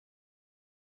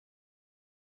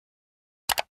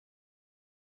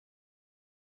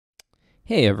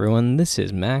Hey everyone, this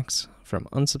is Max from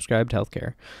Unsubscribed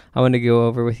Healthcare. I want to go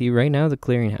over with you right now the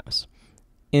clearinghouse.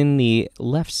 In the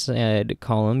left side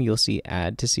column, you'll see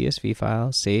Add to CSV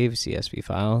file, Save CSV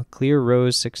file, Clear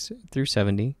rows 6 through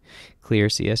 70, Clear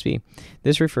CSV.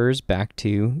 This refers back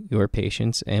to your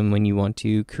patients and when you want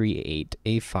to create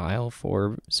a file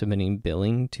for submitting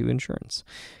billing to insurance.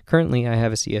 Currently, I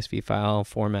have a CSV file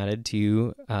formatted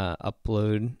to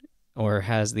upload or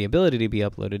has the ability to be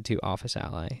uploaded to Office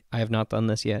Ally. I have not done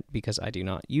this yet because I do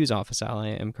not use Office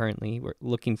Ally. I'm currently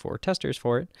looking for testers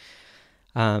for it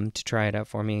to try it out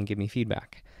for me and give me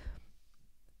feedback.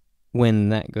 When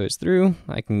that goes through,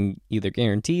 I can either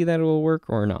guarantee that it will work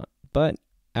or not. But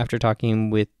after talking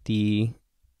with the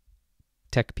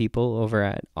tech people over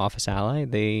at Office Ally,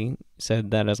 they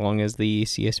said that as long as the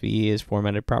CSV is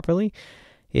formatted properly,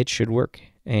 it should work.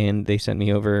 And they sent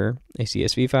me over a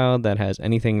CSV file that has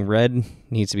anything red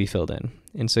needs to be filled in.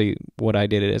 And so what I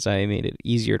did is I made it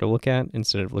easier to look at.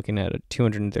 Instead of looking at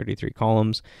 233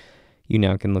 columns, you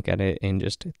now can look at it in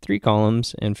just 3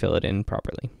 columns and fill it in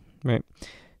properly, right?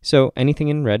 So anything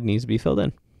in red needs to be filled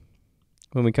in.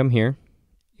 When we come here,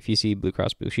 if you see Blue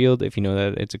Cross Blue Shield, if you know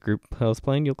that it's a group health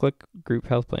plan, you'll click group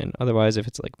health plan. Otherwise, if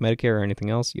it's like Medicare or anything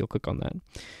else, you'll click on that.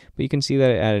 But you can see that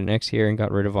it added an X here and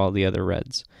got rid of all the other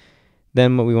reds.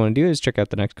 Then what we want to do is check out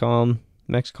the next column.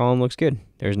 Next column looks good.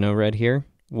 There's no red here.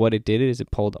 What it did is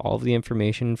it pulled all of the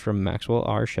information from Maxwell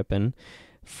R. Shippen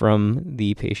from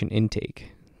the patient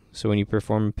intake. So when you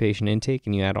perform a patient intake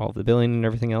and you add all of the billing and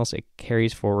everything else, it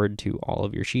carries forward to all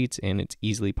of your sheets and it's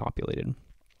easily populated.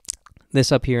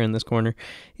 This up here in this corner,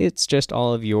 it's just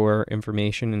all of your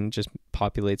information and it just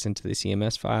populates into the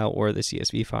CMS file or the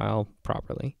CSV file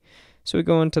properly. So we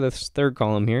go into the third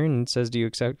column here and it says, do you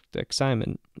accept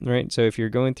assignment, right? So if you're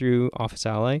going through Office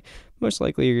Ally, most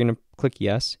likely you're going to click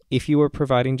yes. If you were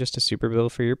providing just a super bill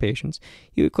for your patients,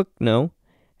 you would click no,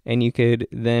 and you could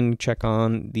then check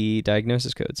on the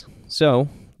diagnosis codes. So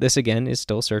this again is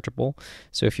still searchable.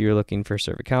 So if you're looking for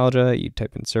cervicalgia, you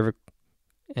type in cervic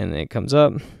and it comes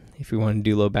up. If you want to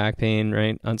do low back pain,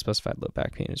 right? Unspecified low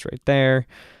back pain is right there.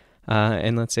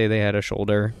 And let's say they had a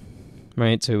shoulder,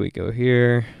 right? So we go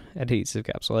here. Adhesive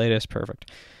capsulitis,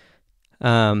 perfect.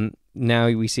 Now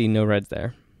we see no reds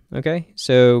there. Okay,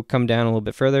 so come down a little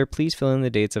bit further. Please fill in the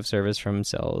dates of service from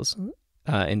cells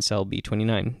in cell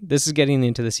B29. This is getting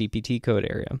into the CPT code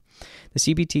area. The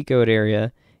CPT code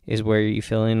area is where you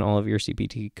fill in all of your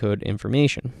CPT code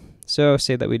information. So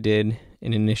say that we did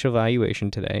an initial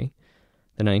evaluation today,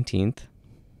 the 19th.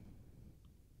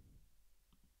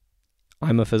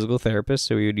 I'm a physical therapist,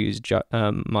 so we would use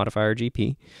modifier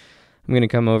GP. I'm going to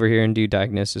come over here and do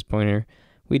diagnosis pointer.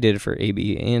 We did it for A,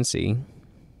 B, and C.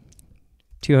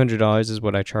 $200 is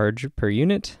what I charge per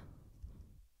unit.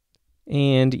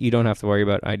 And you don't have to worry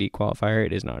about ID qualifier.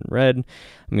 It is not in red.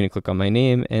 I'm going to click on my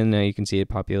name, and now you can see it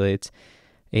populates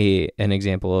an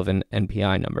example of an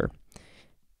NPI number.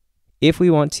 If we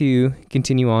want to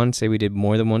continue on, say we did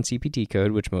more than one CPT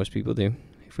code, which most people do.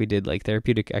 If we did like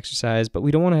therapeutic exercise, but we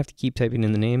don't want to have to keep typing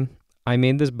in the name, I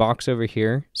made this box over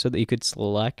here so that you could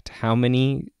select how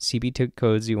many CPT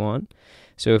codes you want.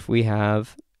 So if we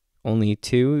have only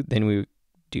 2, then we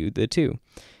do the 2.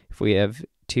 If we have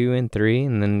 2 and 3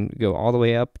 and then go all the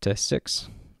way up to 6,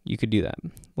 you could do that.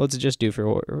 Let's just do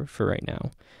for right now.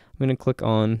 I'm going to click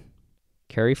on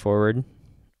carry forward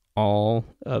all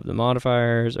of the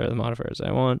modifiers or the modifiers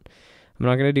I want. I'm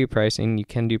not going to do pricing. You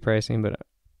can do pricing, but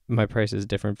my price is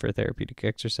different for therapeutic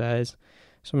exercise.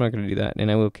 So I'm not going to do that, and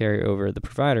I will carry over the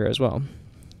provider as well.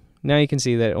 Now you can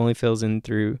see that it only fills in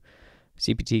through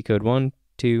CPT code 1,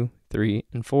 2, 3,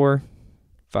 and 4.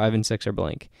 5 and 6 are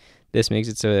blank. This makes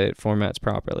it so that it formats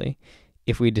properly.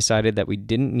 If we decided that we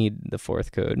didn't need the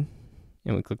 4th code,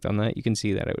 and we clicked on that, you can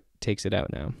see that it takes it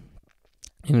out now.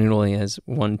 And it only has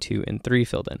 1, 2, and 3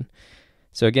 filled in.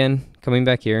 So again, coming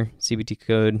back here, CPT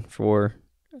code for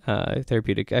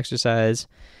therapeutic exercise,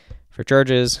 for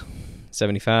charges,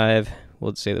 75.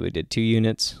 We'll say that we did 2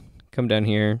 units. Come down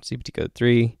here, CPT code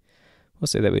 3. We'll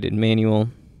say that we did manual.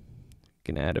 We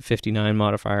can add a 59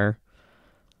 modifier.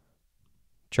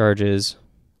 Charges,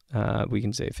 we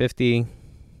can say 50.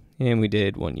 And we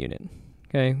did 1 unit.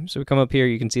 Okay, so we come up here.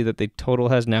 You can see that the total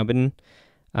has now been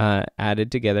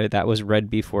added together. That was red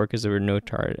before because there were no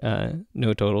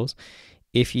totals.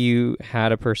 If you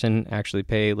had a person actually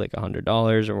pay like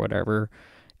 $100 or whatever,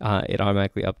 it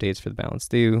automatically updates for the balance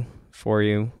due for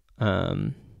you.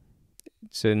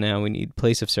 So now we need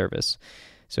place of service.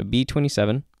 So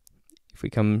B27, if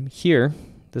we come here,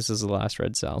 this is the last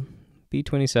red cell.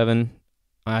 B27,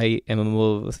 I am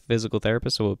a physical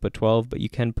therapist, so we'll put 12, but you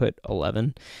can put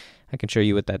 11. I can show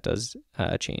you what that does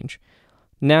change.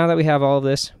 Now that we have all of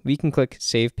this, we can click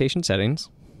Save Patient Settings.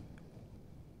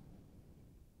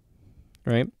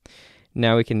 Right?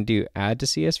 Now we can do Add to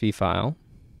CSV File.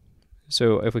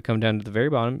 So if we come down to the very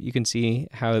bottom, you can see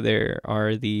how there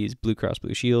are these Blue Cross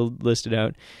Blue Shield listed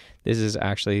out. This is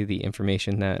actually the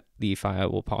information that the file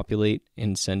will populate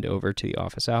and send over to the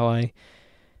Office Ally.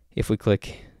 If we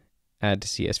click Add to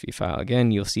CSV File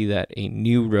again, you'll see that a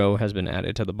new row has been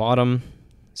added to the bottom.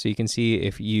 So you can see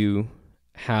if you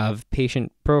have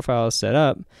patient profiles set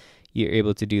up, you're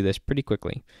able to do this pretty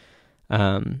quickly.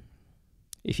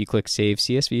 If you click Save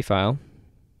CSV File,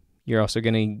 you're also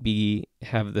going to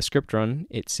have the script run.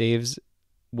 It saves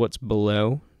what's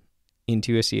below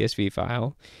into a CSV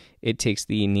file. It takes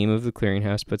the name of the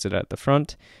clearinghouse, puts it at the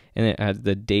front, and it adds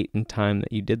the date and time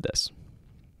that you did this.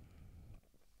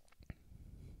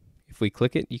 If we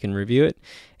click it, you can review it,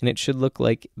 and it should look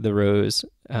like the rows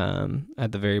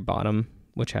at the very bottom,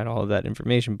 which had all of that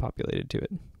information populated to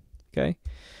it. Okay,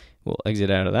 we'll exit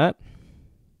out of that.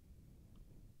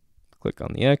 Click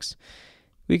on the X.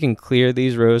 We can clear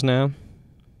these rows now.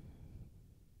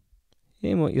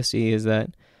 And what you'll see is that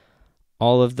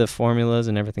all of the formulas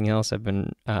and everything else have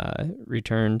been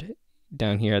returned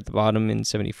down here at the bottom in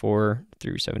 74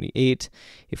 through 78.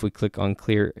 If we click on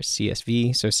Clear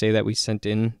CSV, so say that we sent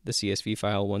in the CSV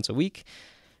file once a week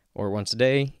or once a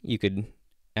day, you could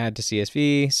add to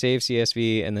CSV, save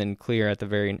CSV, and then clear at the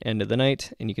very end of the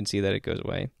night, and you can see that it goes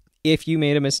away. If you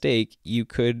made a mistake, you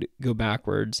could go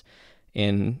backwards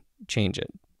and change it.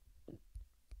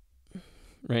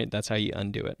 Right? That's how you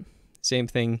undo it. Same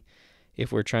thing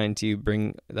if we're trying to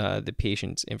bring the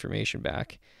patient's information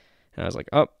back. And I was like,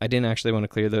 oh, I didn't actually want to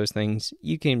clear those things.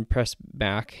 You can press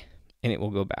back and it will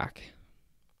go back.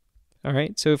 All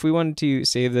right, so if we wanted to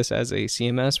save this as a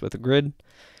CMS with a grid,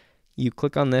 you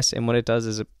click on this, and what it does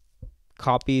is it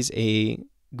copies a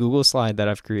Google slide that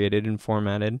I've created and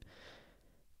formatted.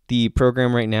 The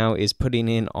program right now is putting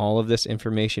in all of this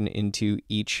information into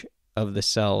each of the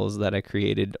cells that I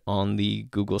created on the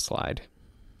Google slide.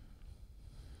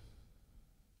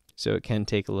 So it can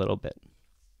take a little bit.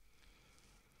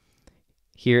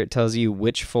 Here it tells you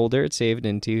which folder it's saved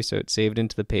into, so it's saved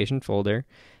into the patient folder,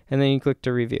 and then you click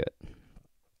to review it.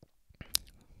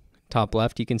 Top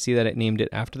left, you can see that it named it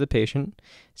after the patient,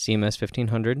 CMS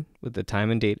 1500, with the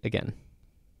time and date again.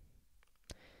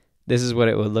 This is what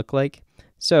it would look like.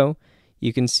 So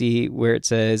you can see where it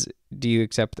says, do you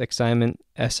accept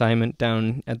assignment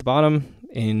down at the bottom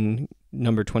in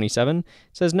number 27? It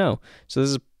says no. So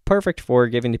this is perfect for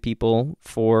giving to people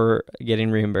for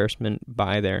getting reimbursement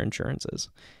by their insurances.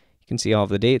 You can see all of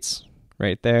the dates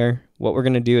right there. What we're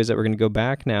going to do is that we're going to go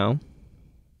back now,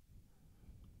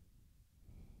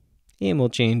 and we'll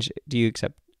change, do you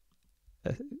accept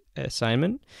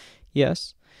assignment?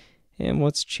 Yes. And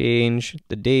let's change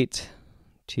the date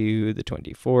to the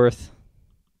 24th.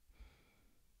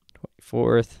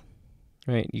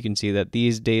 Right? You can see that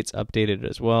these dates updated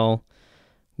as well.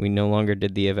 We no longer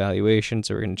did the evaluation,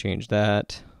 so we're going to change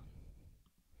that.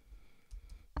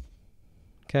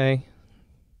 Okay.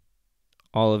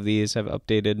 All of these have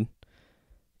updated.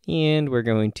 And we're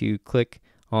going to click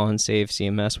on Save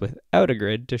CMS without a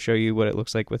grid to show you what it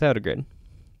looks like without a grid.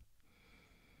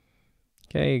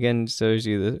 Okay, again, shows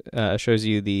you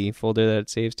the folder that it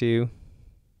saves to.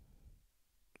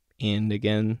 And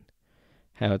again,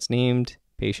 how it's named,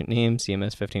 patient name,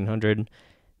 CMS 1500,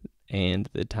 and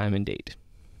the time and date.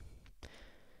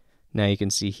 Now you can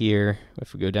see here,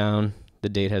 if we go down, the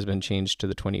date has been changed to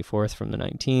the 24th from the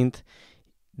 19th.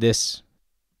 This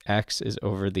X is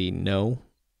over the no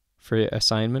for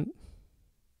assignment,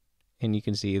 and you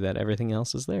can see that everything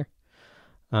else is there.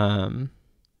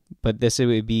 But this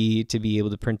would be to be able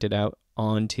to print it out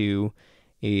onto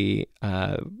a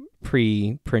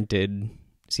pre-printed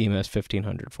CMS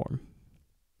 1500 form.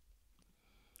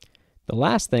 The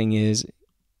last thing is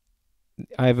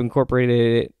I've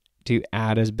incorporated it to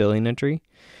add as billing entry.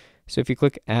 So if you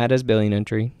click add as billing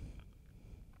entry,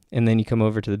 and then you come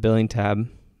over to the billing tab,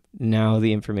 now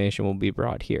the information will be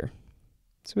brought here.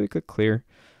 So we click clear.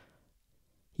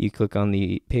 You click on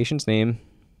the patient's name,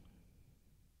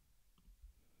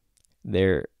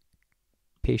 their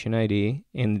patient ID,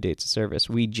 and the dates of service.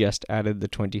 We just added the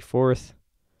 24th,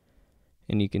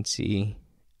 and you can see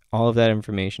all of that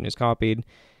information is copied.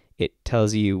 It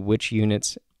tells you which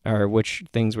units or which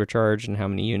things were charged and how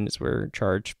many units were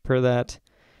charged per that.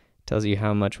 It tells you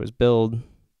how much was billed,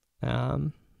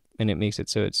 and it makes it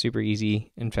so it's super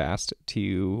easy and fast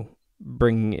to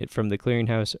bring it from the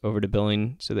clearinghouse over to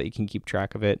billing so that you can keep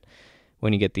track of it.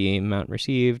 When you get the amount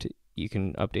received, you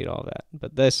can update all that.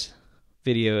 But this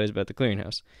video is about the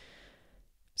clearinghouse.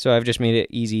 So I've just made it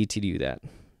easy to do that.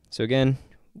 So again,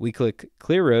 we click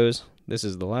clear rows. This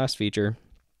is the last feature.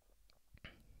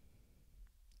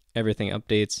 Everything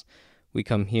updates. We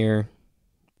come here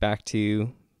back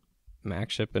to Mac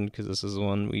Shipping, because this is the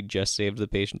one we just saved the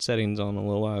patient settings on a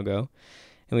little while ago.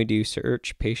 And we do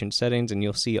search patient settings, and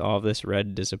you'll see all of this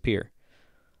red disappear.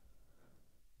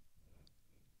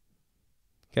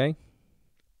 Okay,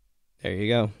 there you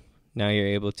go. Now you're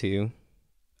able to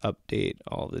update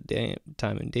all the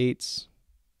time and dates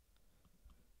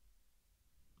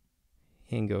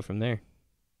and go from there.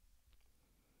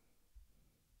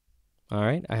 All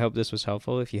right, I hope this was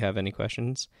helpful. If you have any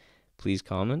questions, please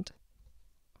comment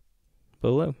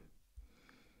below.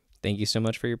 Thank you so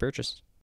much for your purchase.